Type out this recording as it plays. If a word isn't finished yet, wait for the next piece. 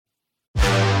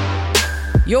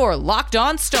Your Locked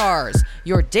On Stars,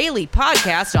 your daily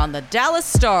podcast on the Dallas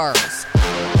Stars.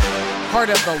 Part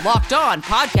of the Locked On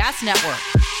Podcast Network.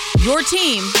 Your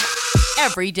team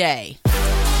every day.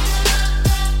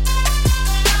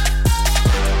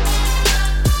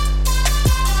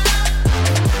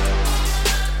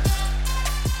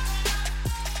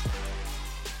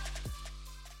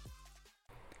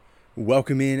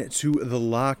 Welcome in to the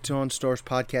Locked On Stars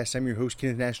podcast. I'm your host,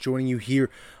 Kenneth Nash, joining you here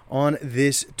on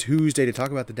this Tuesday to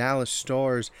talk about the Dallas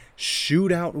Stars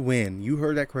shootout win. You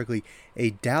heard that correctly. A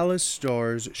Dallas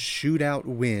Stars shootout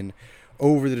win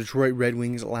over the Detroit Red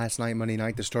Wings last night, Monday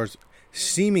night. The Stars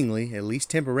seemingly, at least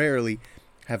temporarily,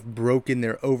 have broken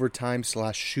their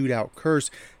overtime/shootout curse.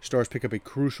 Stars pick up a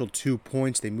crucial 2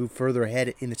 points. They move further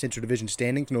ahead in the Central Division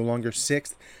standings, no longer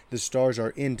 6th. The Stars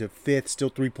are into 5th, still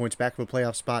 3 points back from a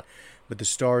playoff spot, but the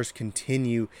Stars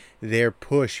continue their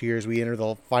push here as we enter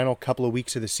the final couple of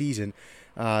weeks of the season.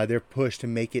 Their push to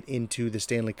make it into the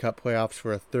Stanley Cup playoffs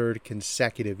for a third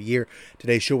consecutive year.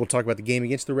 Today's show, we'll talk about the game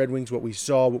against the Red Wings, what we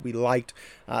saw, what we liked,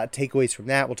 takeaways from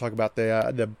that. We'll talk about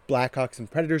the Blackhawks and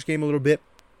Predators game a little bit.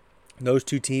 Those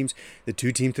two teams, the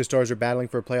two teams the Stars are battling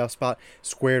for a playoff spot,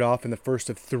 squared off in the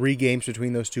first of 3 games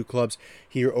between those two clubs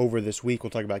here over this week. We'll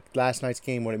talk about last night's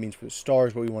game, what it means for the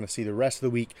Stars, what we want to see the rest of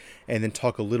the week, and then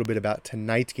talk a little bit about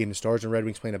tonight's game. The Stars and Red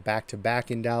Wings playing a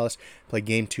back-to-back in Dallas, play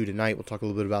game 2 tonight. We'll talk a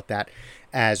little bit about that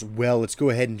as well. Let's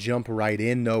go ahead and jump right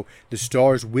in, though. The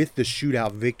Stars with the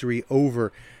shootout victory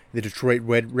over the Detroit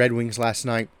Red Wings last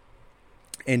night.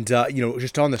 And,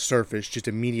 just on the surface, just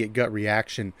immediate gut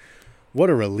reaction. What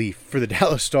a relief for the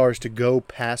Dallas Stars to go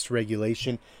past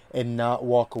regulation and not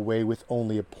walk away with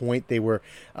only a point. They were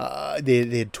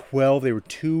they had 12. They were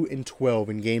 2-12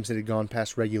 in games that had gone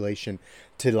past regulation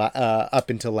to up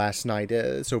until last night.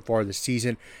 So far this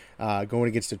season, going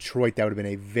against Detroit, that would have been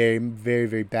a very, very,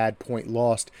 very bad point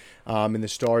lost. And the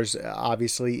Stars,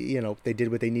 obviously, they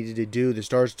did what they needed to do. The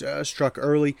Stars struck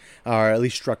early, or at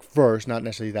least struck first, not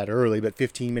necessarily that early, but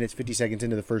 15 minutes, 50 seconds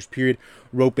into the first period.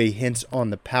 Roope Hintz on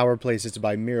the power play, assisted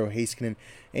by Miro Heiskanen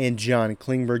and John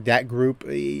Klingberg. That group,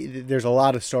 there's a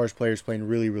lot of Stars players playing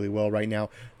really, really well right now.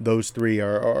 Those three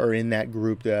are in that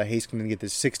group. Heiskanen gets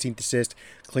his 16th assist.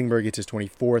 Klingberg gets his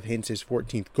 24th. Hintz his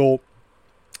 14th goal.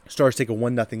 Stars take a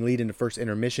 1-0 lead in the first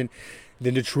intermission.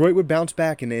 Then Detroit would bounce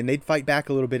back, and they'd fight back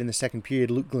a little bit in the second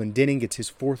period. Luke Glendening gets his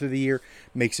 4th of the year,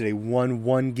 makes it a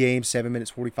 1-1 game, 7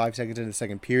 minutes, 45 seconds into the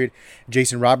second period.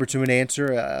 Jason Robertson would answer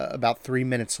about 3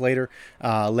 minutes later,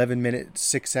 11 minutes,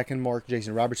 6 second mark.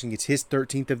 Jason Robertson gets his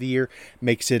 13th of the year,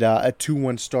 makes it a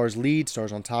 2-1 Stars lead.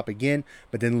 Stars on top again,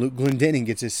 but then Luke Glendening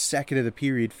gets his 2nd of the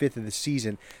period, 5th of the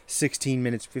season, 16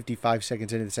 minutes, 55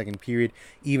 seconds into the second period,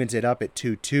 evens it up at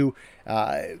 2-2.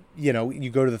 You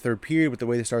go to the third period with the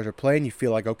way the Stars are playing, you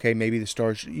feel like, okay, maybe the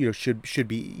Stars, should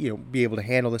be, be able to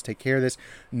handle this, take care of this.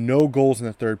 No goals in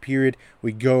the third period.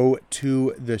 We go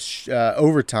to the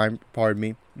overtime,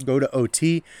 go to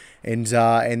OT, and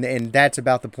that's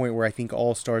about the point where I think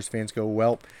all Stars fans go,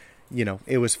 well,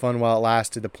 it was fun while it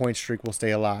lasted. The point streak will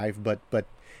stay alive, but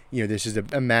this is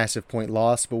a massive point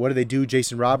loss. But what do?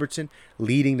 Jason Robertson,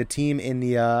 leading the team in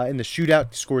the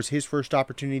shootout, scores his first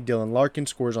opportunity. Dylan Larkin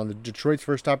scores on the Detroit's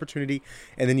first opportunity.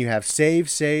 And then you have save,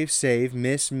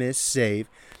 miss, save.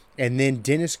 And then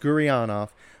Denis Gurianov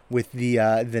with the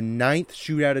 9th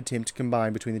shootout attempt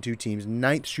combined between the two teams.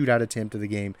 9th shootout attempt of the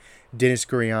game. Denis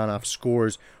Gurianov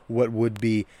scores what would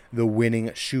be the winning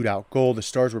shootout goal. The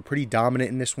Stars were pretty dominant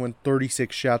in this one.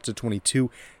 36 shots to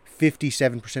 22.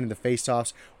 57% of the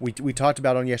faceoffs. We talked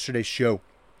about on yesterday's show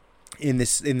in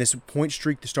this point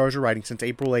streak the Stars are riding since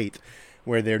April 8th,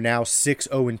 where they're now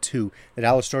 6-0-2. The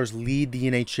Dallas Stars lead the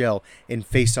NHL in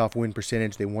faceoff win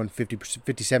percentage. They won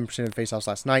 57% of the faceoffs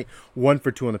last night. 1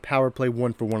 for 2 on the power play,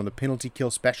 1 for 1 on the penalty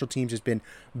kill. Special teams has been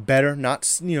better,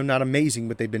 not amazing,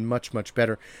 but they've been much, much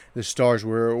better. The Stars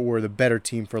were the better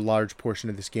team for a large portion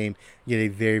of this game. Yet a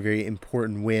very, very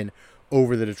important win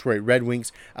over the Detroit Red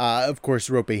Wings. Of course,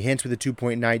 Roope Hintz with a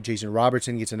 2-point night. Jason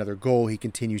Robertson gets another goal. He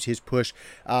continues his push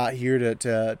here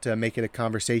to make it a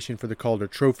conversation for the Calder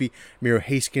Trophy. Miro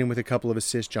Heiskanen with a couple of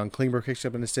assists. John Klingberg picks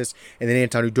up an assist. And then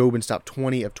Anton Khudobin stopped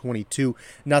 20 of 22.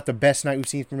 Not the best night we've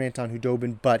seen from Anton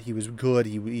Khudobin, but he was good.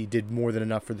 He did more than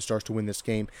enough for the Stars to win this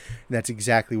game. And that's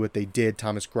exactly what they did.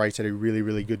 Thomas Greiss had a really,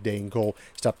 really good day in goal.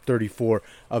 Stopped 34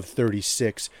 of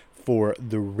 36 for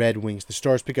the Red Wings. The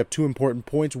Stars pick up 2 important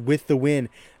points with the win.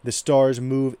 The Stars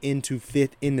move into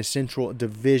 5th in the Central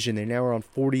Division. They now are on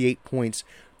 48 points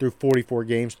through 44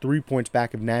 games, 3 points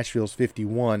back of Nashville's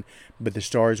 51, but the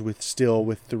Stars with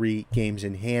 3 games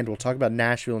in hand. We'll talk about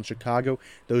Nashville and Chicago.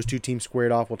 Those two teams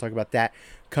squared off. We'll talk about that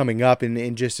coming up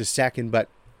in just a second, but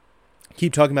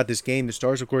keep talking about this game. The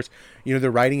Stars, of course,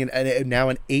 they're riding now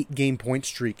an 8-game point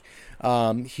streak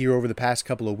here over the past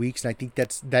couple of weeks, and I think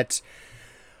that's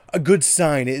a good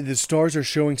sign. The Stars are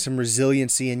showing some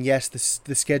resiliency, and yes,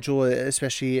 the schedule,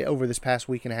 especially over this past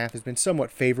week and a half, has been somewhat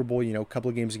favorable. A couple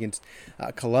of games against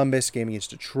Columbus, game against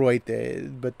Detroit,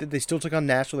 but they still took on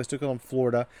Nashville, they still took on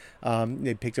Florida.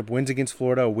 They picked up wins against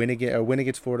Florida, a win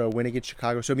against Florida, a win against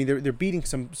Chicago. So I mean, they're beating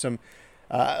some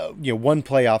one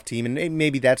playoff team, and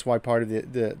maybe that's why part of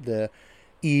the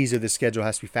ease of the schedule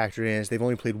has to be factored in, is they've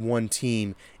only played one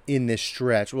team in this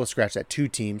stretch. Well, scratch that, 2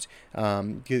 teams,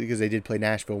 because they did play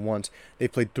Nashville once.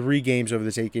 They've played 3 games over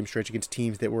this 8-game stretch against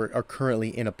teams that are currently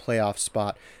in a playoff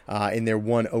spot, and they're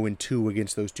 1-0-2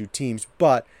 against those 2 teams.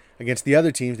 But against the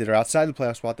other teams that are outside the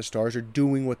playoff spot, the Stars are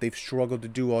doing what they've struggled to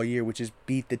do all year, which is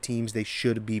beat the teams they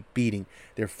should be beating.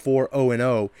 They're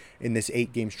 4-0-0 in this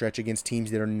 8-game stretch against teams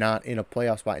that are not in a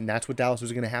playoff spot, and that's what Dallas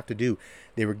was going to have to do.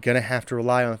 They were going to have to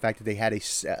rely on the fact that they had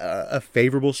a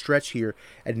favorable stretch here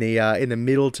in the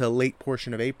middle to late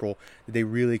portion of April, that they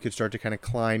really could start to kind of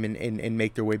climb and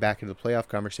make their way back into the playoff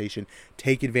conversation,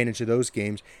 take advantage of those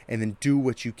games, and then do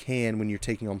what you can when you're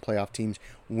taking on playoff teams.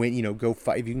 When if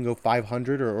you can go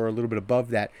 500 or a little bit above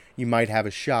that, you might have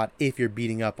a shot if you're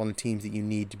beating up on the teams that you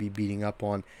need to be beating up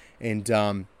on. And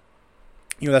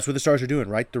that's what the Stars are doing,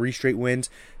 right? 3 straight wins,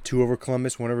 2 over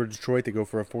Columbus, 1 over Detroit. They go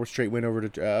for a 4th straight win over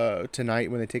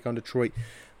tonight when they take on Detroit.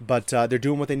 But they're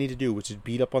doing what they need to do, which is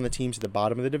beat up on the teams at the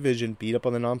bottom of the division, beat up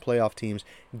on the non-playoff teams,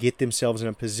 get themselves in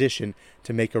a position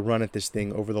to make a run at this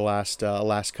thing over the last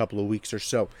couple of weeks or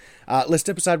so. Let's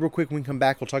step aside real quick. When we come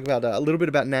back, we'll talk about a little bit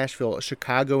about Nashville.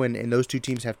 Chicago and those 2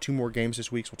 teams have 2 more games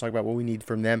this week, so we'll talk about what we need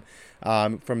from them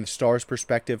from the Stars'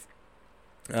 perspective.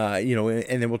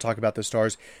 And then we'll talk about the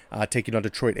Stars taking on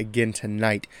Detroit again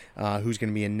tonight. Who's going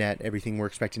to be in net, everything we're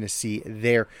expecting to see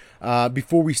there.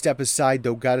 Before we step aside,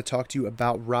 though, got to talk to you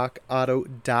about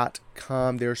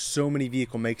RockAuto.com. There are so many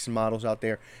vehicle makes and models out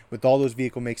there. With all those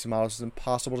vehicle makes and models, it's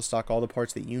impossible to stock all the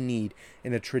parts that you need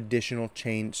in a traditional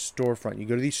chain storefront. You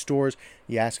go to these stores,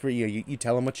 you ask for you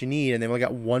tell them what you need, and they've only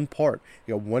got one part.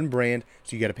 You got one brand,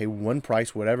 so you got to pay one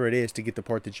price, whatever it is, to get the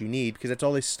part that you need, because that's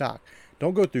all they stock.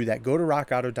 Don't go through that. Go to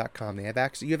RockAuto.com. You have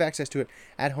access to it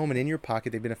at home and in your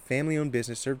pocket. They've been a family-owned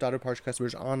business, served auto parts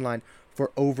customers online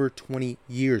for over 20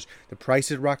 years. The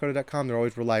prices at RockAuto.com, they're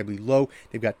always reliably low.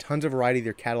 They've got tons of variety.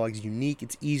 Their catalog's unique.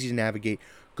 It's easy to navigate.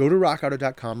 Go to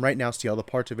RockAuto.com right now, see all the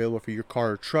parts available for your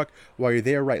car or truck. While you're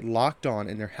there, write Locked On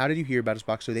in their How Did You Hear About Us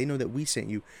box so they know that we sent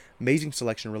you. Amazing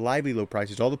selection, reliably low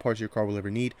prices, all the parts your car will ever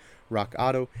need.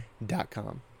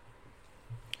 RockAuto.com.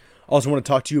 Also want to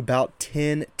talk to you about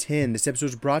 1010. This episode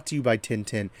is brought to you by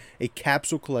 1010, a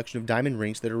capsule collection of diamond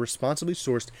rings that are responsibly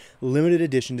sourced, limited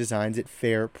edition designs at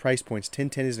fair price points.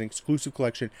 1010 is an exclusive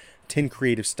collection of 10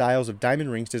 creative styles of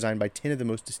diamond rings designed by 10 of the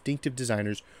most distinctive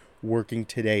designers working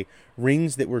today.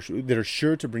 Rings that are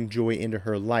sure to bring joy into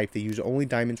her life. They use only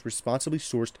diamonds responsibly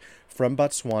sourced from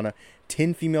Botswana.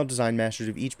 10 female design masters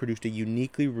have each produced a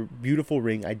uniquely beautiful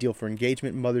ring, ideal for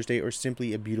engagement, Mother's Day, or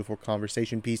simply a beautiful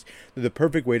conversation piece. They're the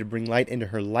perfect way to bring light into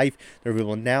her life. They're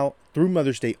available now through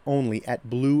Mother's Day only at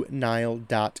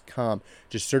BlueNile.com.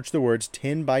 Just search the words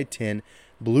 10 by 10.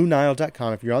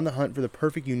 BlueNile.com. If you're on the hunt for the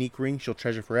perfect unique ring she'll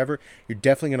treasure forever, you're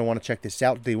definitely going to want to check this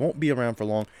out. They won't be around for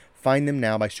long. Find them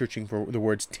now by searching for the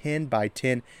words 10 by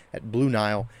 10 at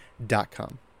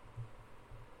BlueNile.com.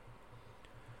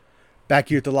 Back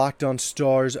here at the Locked On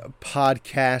Stars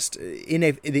podcast.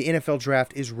 The NFL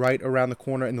draft is right around the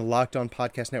corner, and the Locked On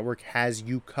Podcast Network has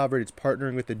you covered. It's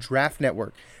partnering with the Draft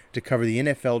Network to cover the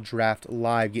NFL Draft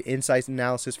live. Get insights and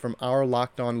analysis from our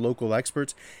Locked On local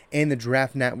experts and the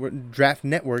Draft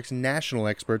Network's national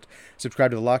experts.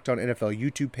 Subscribe to the Locked On NFL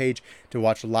YouTube page to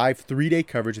watch live 3-day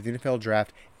coverage of the NFL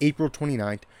Draft, April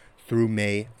 29th through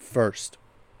May 1st.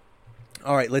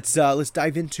 All right, let's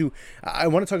dive into. I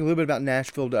want to talk a little bit about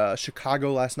Nashville,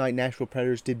 Chicago last night. Nashville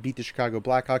Predators did beat the Chicago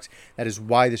Blackhawks. That is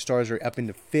why the Stars are up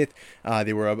into 5th.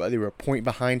 They were a point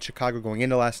behind Chicago going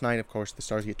into last night. Of course, the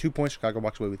Stars get 2 points. Chicago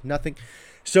walks away with nothing.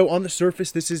 So on the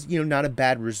surface, this is not a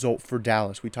bad result for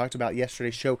Dallas. We talked about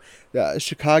yesterday's show.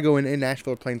 Chicago and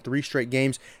Nashville are playing 3 straight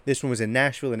games. This one was in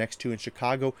Nashville. The next 2 in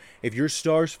Chicago. If you're a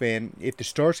Stars fan, if the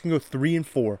Stars can go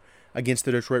 3-4. Against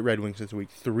the Detroit Red Wings this week,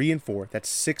 3-4. That's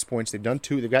 6 points. They've done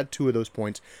 2. They've got 2 of those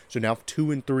points. So now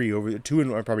 2-3 over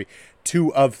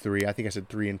 2 of 3. I think I said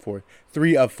 3-4.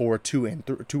 3 of 4, 2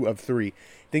 of 3.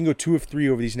 They can go 2 of 3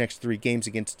 over these next 3 games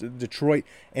against Detroit,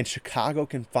 and Chicago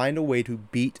can find a way to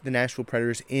beat the Nashville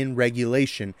Predators in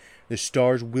regulation. The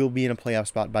Stars will be in a playoff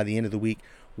spot by the end of the week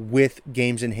with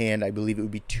games in hand. I believe it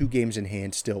would be 2 games in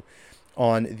hand still.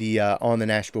 on the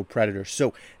Nashville Predators.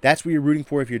 So that's what you're rooting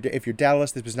for. If you're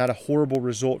Dallas, this was not a horrible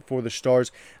result for the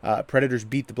Stars. Predators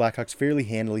beat the Blackhawks fairly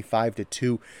handily,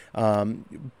 5-2.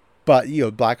 But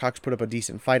Blackhawks put up a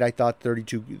decent fight. I thought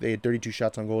they had 32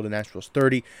 shots on goal to Nashville's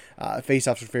 30.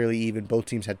 Faceoffs were fairly even. Both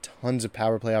teams had tons of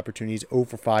power play opportunities. 0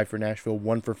 for 5 for Nashville,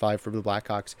 1 for 5 for the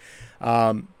Blackhawks.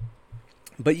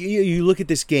 But you look at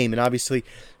this game, and obviously,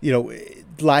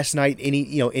 last night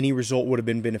any result would have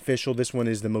been beneficial. This one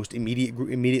is the most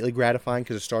immediately gratifying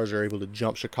because the Stars are able to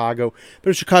jump Chicago.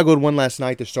 But if Chicago had won last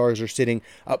night, the Stars are sitting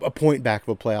a point back of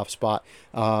a playoff spot,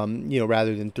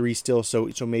 rather than 3 still.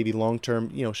 So maybe long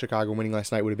term, Chicago winning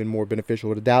last night would have been more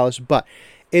beneficial to Dallas. But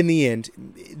in the end,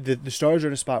 the Stars are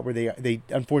in a spot where they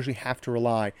unfortunately have to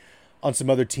rely on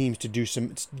some other teams to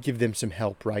give them some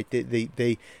help, right?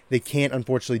 They can't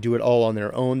unfortunately do it all on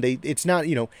their own. It's not,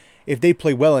 if they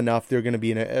play well enough, they're going to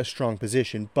be in a strong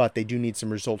position, but they do need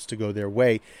some results to go their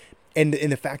way. And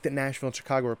the fact that Nashville and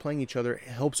Chicago are playing each other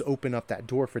helps open up that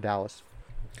door for Dallas.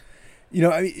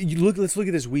 Let's look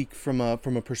at this week from a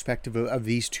perspective of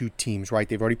these two teams, right?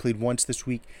 They've already played once this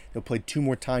week. They'll play 2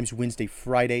 more times, Wednesday,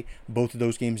 Friday. Both of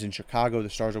those games in Chicago. The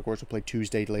Stars, of course, will play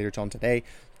Tuesday, later on today.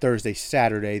 Thursday,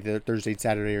 Saturday. The Thursday and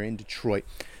Saturday are in Detroit.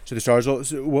 So the Stars,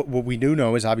 what we do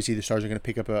know is obviously the Stars are going to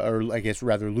pick up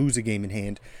lose a game in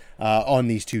hand on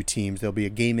these two teams. There'll be a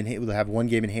game in hand. They'll have 1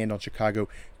 game in hand on Chicago,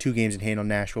 2 games in hand on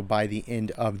Nashville by the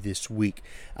end of this week.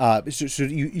 So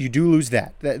you do lose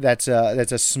that. That's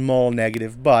a small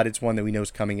negative, but it's one that we know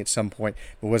is coming at some point.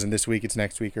 If it wasn't this week, it's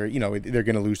next week, or they're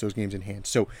going to lose those games in hand.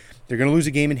 So they're going to lose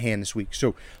a game in hand this week.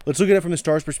 So let's look at it from the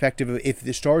Stars' perspective. If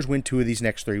the Stars win 2 of these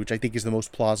next 3, which I think is the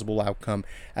most plausible outcome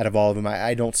out of all of them,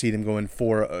 I don't see them going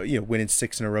 4, winning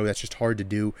 6 in a row. That's just hard to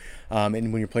do. And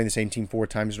when you're playing the same team 4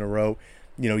 times in a row,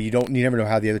 you never know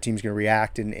how the other team's going to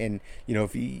react, and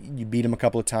if you beat them a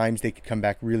couple of times, they could come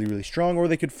back really, really strong, or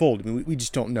they could fold. I mean, we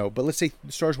just don't know. But let's say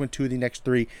the Stars win 2 of the next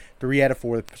 3 out of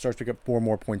 4. The Stars pick up 4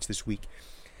 more points this week.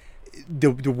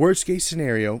 The worst case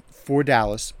scenario for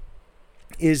Dallas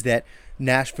is that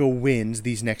Nashville wins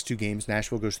these next 2 games.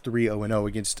 Nashville goes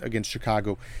 3-0 against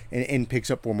Chicago and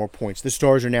picks up 4 more points. The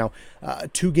Stars are now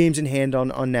 2 games in hand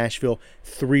on Nashville,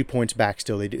 3 points back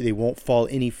still. They won't fall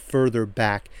any further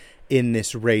back in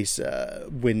this race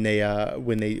when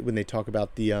they talk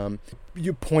about the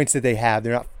points that they have.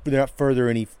 They're not further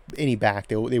any back.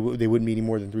 They wouldn't be any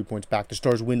more than 3 points back. The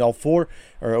Stars win all 4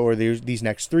 or these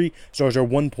next 3. Stars are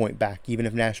 1 point back even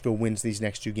if Nashville wins these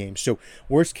next 2 games. So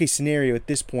worst case scenario at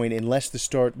this point,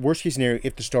 worst case scenario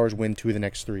if the Stars win 2 of the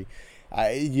next 3.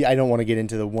 I don't want to get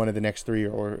into the 1 of the next 3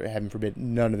 or heaven forbid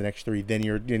none of the next 3. Then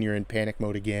you're in panic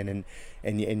mode again,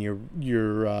 and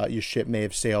your ship may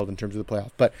have sailed in terms of the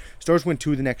playoffs. But Stars win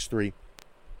 2 of the next 3.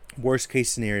 Worst case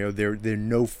scenario, they're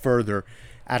no further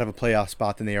out of a playoff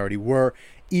spot than they already were.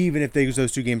 Even if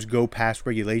those 2 games go past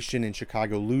regulation and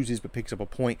Chicago loses but picks up a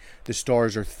point, the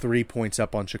Stars are 3 points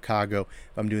up on Chicago.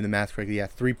 If I'm doing the math correctly,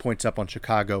 3 points up on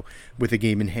Chicago with a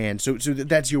game in hand. So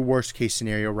that's your worst case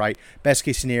scenario, right? Best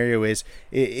case scenario is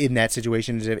in that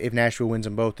situation is if Nashville wins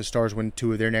them both, the Stars win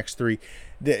 2 of their next 3.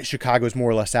 Chicago's more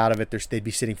or less out of it. They'd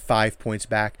be sitting 5 points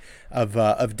back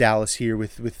of Dallas here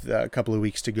with a couple of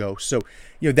weeks to go. So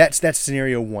that's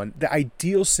scenario 1. The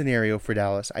ideal scenario for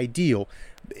Dallas,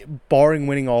 barring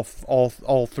winning all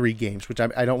 3 games, which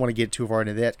I don't want to get too far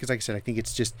into that because, like I said, I think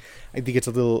it's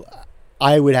a little.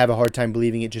 I would have a hard time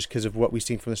believing it just because of what we've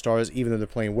seen from the Stars. Even though they're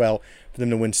playing well, for them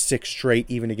to win 6 straight,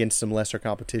 even against some lesser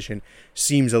competition,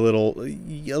 seems a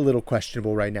little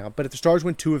questionable right now. But if the Stars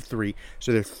win 2 of 3,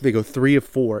 so they go 3 of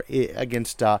 4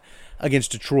 against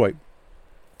Detroit,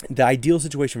 the ideal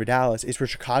situation for Dallas is for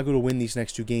Chicago to win these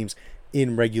next 2 games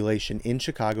in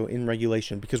Chicago in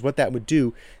regulation, because what that would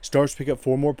do, Stars pick up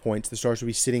 4 more points. The Stars would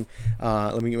be sitting,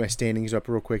 let me get my standings up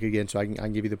real quick again so I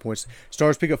can give you the points.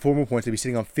 Stars pick up 4 more points. They'd be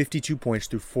sitting on 52 points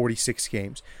through 46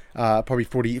 games, probably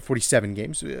 47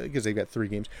 games because they've got 3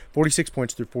 games. 46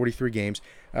 points through 43 games.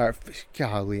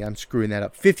 Golly, I'm screwing that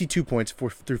up. 52 points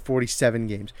through 47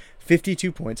 games.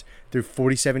 52 points through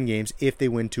 47 games if they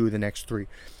win 2 of the next 3.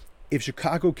 If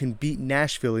Chicago can beat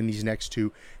Nashville in these next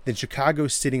 2, then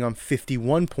Chicago's sitting on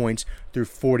 51 points through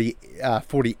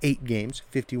 48 games.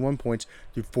 51 points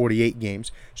through 48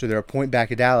 games. So they're a point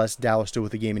back at Dallas. Dallas still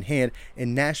with a game in hand.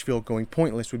 And Nashville, going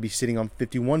pointless, would be sitting on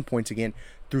 51 points again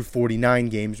through 49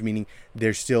 games, meaning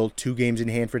they're still 2 games in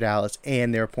hand for Dallas,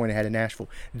 and they're a point ahead of Nashville.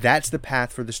 That's the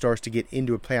path for the Stars to get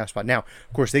into a playoff spot. Now,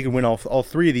 of course, they could win all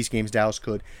 3 of these games, Dallas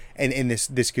could, and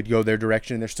this could go their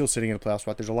direction, and they're still sitting in a playoff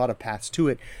spot. There's a lot of paths to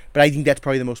it, but I think that's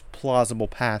probably the most plausible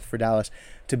path for Dallas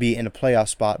to be in a playoff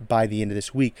spot by the end of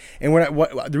this week. And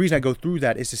the reason I go through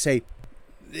that is to say,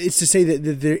 it's to say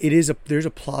that there's a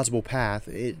plausible path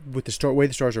with the way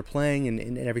the Stars are playing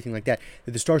and everything like that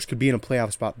the Stars could be in a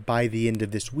playoff spot by the end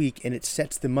of this week, and it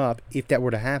sets them up, if that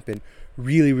were to happen,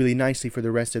 really, really nicely for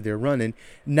the rest of their run-in.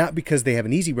 Not because they have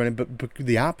an easy run-in, but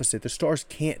the opposite. The Stars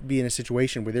can't be in a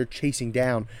situation where they're chasing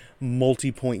down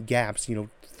multi-point gaps, 4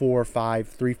 or 5,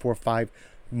 3, 4, 5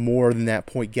 more than that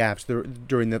point gaps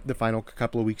during the final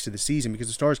couple of weeks of the season, because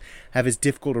the Stars have as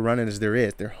difficult a run-in as there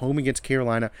is. They're home against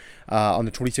Carolina on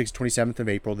the 26th, 27th of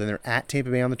April. Then they're at Tampa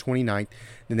Bay on the 29th.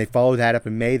 Then they follow that up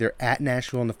in May. They're at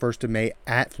Nashville on the 1st of May,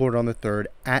 at Florida on the 3rd,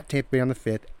 at Tampa Bay on the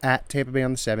 5th, at Tampa Bay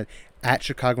on the 7th, at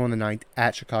Chicago on the 9th,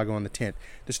 at Chicago on the 10th.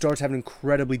 The Stars have an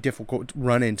incredibly difficult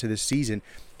run into this season.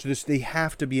 So they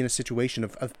have to be in a situation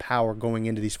of power going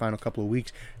into these final couple of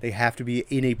weeks. They have to be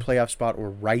in a playoff spot or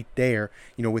right there,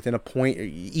 within a point,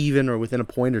 even or within a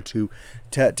point or two,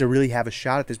 to really have a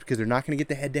shot at this, because they're not going to get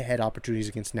the head-to-head opportunities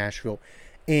against Nashville.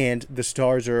 And the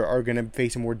Stars are going to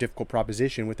face a more difficult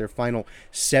proposition with their final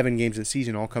 7 games of the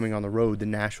season all coming on the road than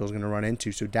Nashville is going to run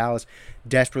into. So Dallas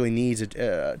desperately needs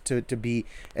to be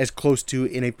as close to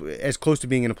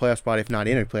being in a playoff spot, if not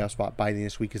in a playoff spot, by the end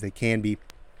of this week as they can be.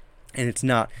 And it's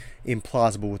not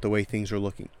implausible with the way things are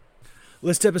looking.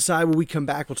 Let's step aside. When we come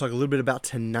back, we'll talk a little bit about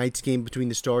tonight's game between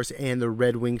the Stars and the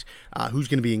Red Wings. Who's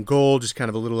going to be in goal, just kind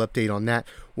of a little update on that.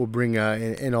 We'll bring,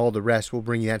 and all the rest, we'll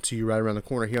bring that to you right around the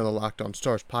corner here on the Locked On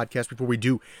Stars podcast. Before we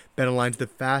do, BetOnline's the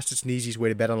fastest and easiest way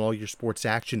to bet on all your sports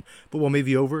action. Football may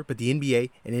be over, but the NBA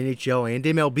and NHL and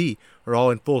MLB are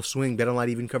all in full swing. BetOnline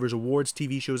even covers awards,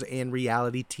 TV shows, and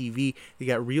reality TV. They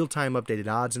got real-time updated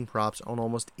odds and props on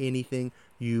almost anything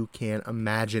you can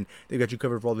imagine. They've got you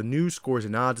covered for all the news, scores,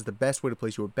 and odds. It's the best way to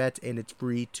place your bets, and it's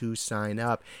free to sign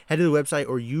up. Head to the website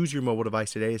or use your mobile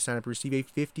device today to sign up and receive a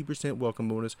 50% welcome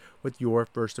bonus with your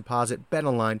first deposit.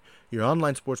 BetOnline, your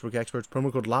online sportsbook experts.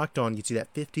 Promo code LOCKEDON gets you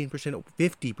that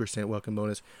 50% welcome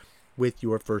bonus with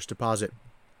your first deposit.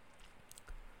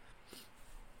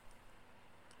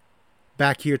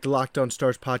 Back here at the Locked On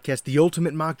Stars podcast, the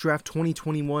Ultimate Mock Draft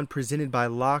 2021 presented by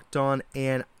Locked On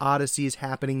and Odyssey is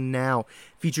happening now.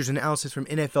 Features analysis from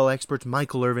NFL experts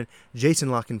Michael Irvin, Jason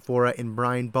LaCanfora, and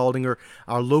Brian Baldinger,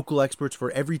 our local experts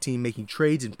for every team making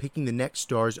trades and picking the next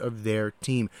stars of their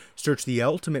team. Search the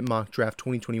Ultimate Mock Draft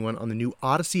 2021 on the new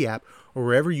Odyssey app or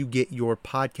wherever you get your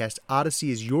podcast. Odyssey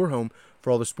is your home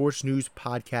for all the sports news,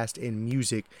 podcast, and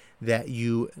music that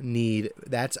you need.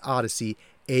 That's Odyssey,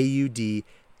 AUDACY.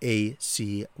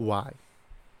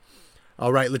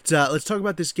 All right, let's talk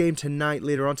about this game tonight.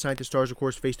 Later on tonight, the Stars, of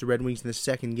course, face the Red Wings in the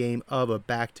second game of a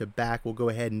back-to-back. We'll go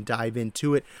ahead and dive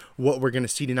into it. What we're going to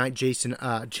see tonight, we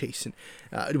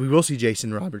will see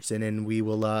Jason Robertson, and we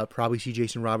will probably see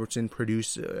Jason Robertson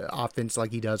produce offense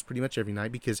like he does pretty much every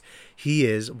night, because he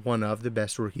is one of the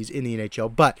best rookies in the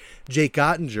NHL. But Jake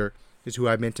Oettinger is who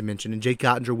I meant to mention, and Jake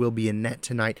Oettinger will be in net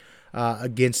tonight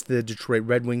against the Detroit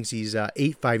Red Wings. He's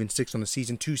 8-5-6 on the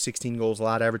season, 216 goals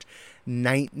allowed average,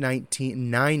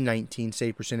 919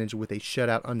 save percentage with a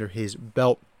shutout under his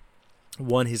belt.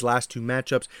 Won his last 2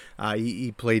 matchups.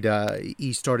 He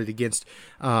started against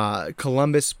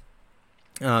Columbus.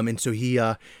 And so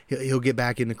he'll get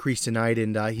back in the crease tonight,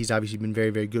 and he's obviously been very,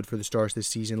 very good for the Stars this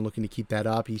season, looking to keep that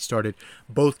up. He started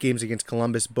both games against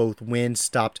Columbus, both wins,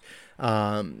 stopped,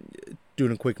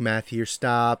 doing a quick math here,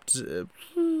 stopped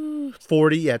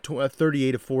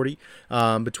 38 of 40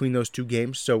 between those 2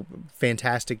 games. So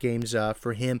fantastic games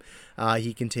for him.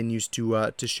 He continues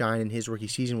to shine in his rookie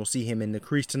season. We'll see him in the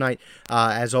crease tonight.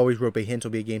 As always, Roope Hintz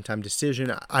will be a game-time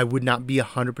decision. I would not be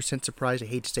 100% surprised. I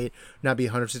hate to say it, not be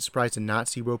 100% surprised to not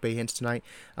see Roope Hintz tonight,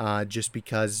 just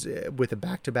because with a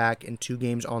back-to-back and 2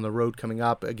 games on the road coming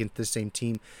up against the same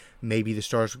team, maybe the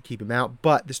Stars will keep him out.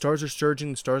 But the Stars are surging.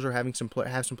 The Stars are having some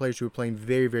players who are playing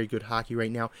very, very good hockey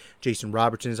right now. Jason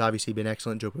Robertson has obviously been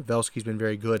excellent. Joe Pavelski's been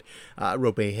very good.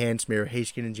 Roope Hintz, Miro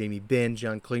Heiskanen, Jamie Benn,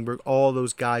 John Klingberg, all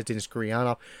those guys, Dennis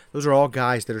Gurianov, those are all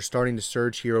guys that are starting to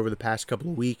surge here over the past couple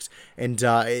of weeks. And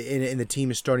the team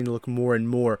is starting to look more and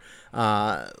more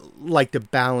like the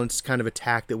balanced kind of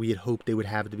attack that we had hoped they would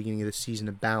have at the beginning of the season,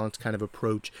 a balanced kind of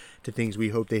approach to things we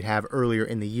hoped they'd have earlier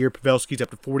in the year. Pavelski's up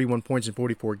to 41 points in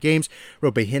 44 games.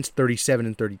 Roope Hintz, 37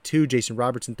 and 32. Jason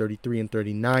Robertson, 33 and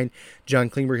 39. John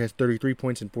Klingberg has 33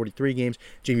 points in 43 games.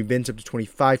 Jamie Benn's up to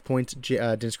 25 points.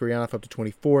 Dennis Gurianov up to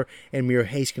 24. And Miro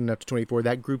Heiskanen up to 24.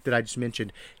 That group that I just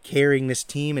mentioned carrying this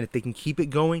team, and if they can keep it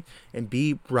going and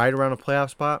be right around a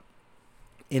playoff spot,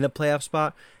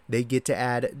 they get to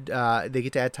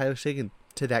add Tyler Seguin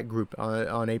to that group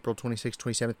on April 26th,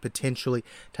 27th. Potentially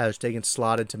Tyler Seguin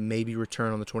slotted to maybe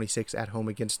return on the 26th at home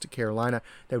against Carolina.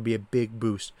 That would be a big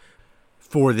boost.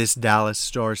 for this Dallas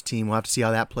Stars team. We'll have to see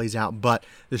how that plays out. But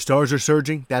the Stars are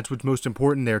surging. That's what's most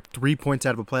important. They're 3 points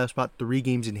out of a playoff spot, 3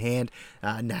 games in hand.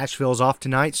 Nashville's off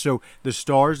tonight, so the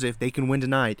Stars, if they can win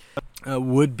tonight,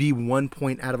 would be 1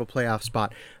 point out of a playoff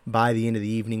spot by the end of the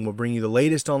evening. We'll bring you the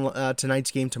latest on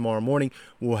tonight's game tomorrow morning.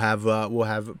 We'll have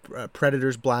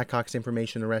Predators, Blackhawks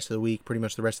information the rest of the week, pretty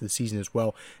much the rest of the season as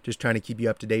well. Just trying to keep you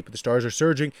up to date. But the Stars are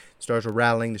surging. The Stars are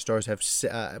rallying. The Stars have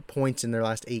points in their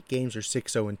last 8 games. They're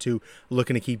 6-0-2.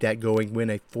 Looking to keep that going. Win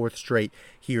a 4th straight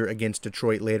here against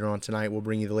Detroit later on tonight. We'll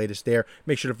bring you the latest there.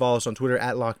 Make sure to follow us on Twitter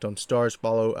at LockedOnStars.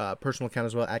 Follow personal account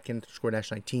as well at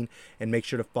Ken_Nash19. And make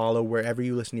sure to follow wherever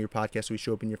you listen to your podcast so we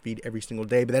show up in your feed every single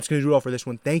day. But that's going to do it all for this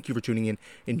one. Thank you for tuning in.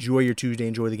 Enjoy your Tuesday.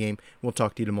 Enjoy the game. We'll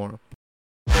talk to you tomorrow.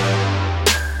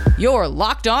 Your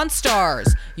Locked On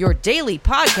Stars, your daily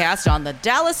podcast on the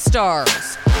Dallas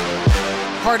Stars.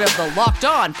 Part of the Locked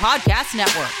On Podcast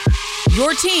Network.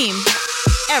 Your team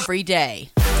every day.